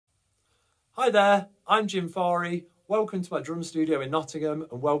Hi there, I'm Jim Farey. Welcome to my drum studio in Nottingham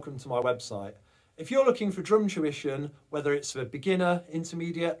and welcome to my website. If you're looking for drum tuition, whether it's for beginner,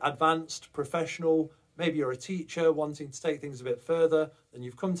 intermediate, advanced, professional, maybe you're a teacher wanting to take things a bit further, then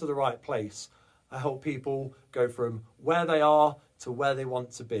you've come to the right place. I help people go from where they are to where they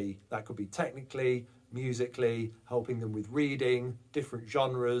want to be. That could be technically, musically, helping them with reading, different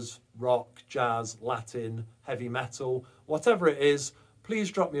genres, rock, jazz, Latin, heavy metal, whatever it is.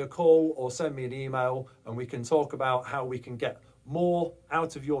 Please drop me a call or send me an email and we can talk about how we can get more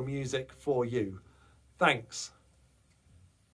out of your music for you. Thanks.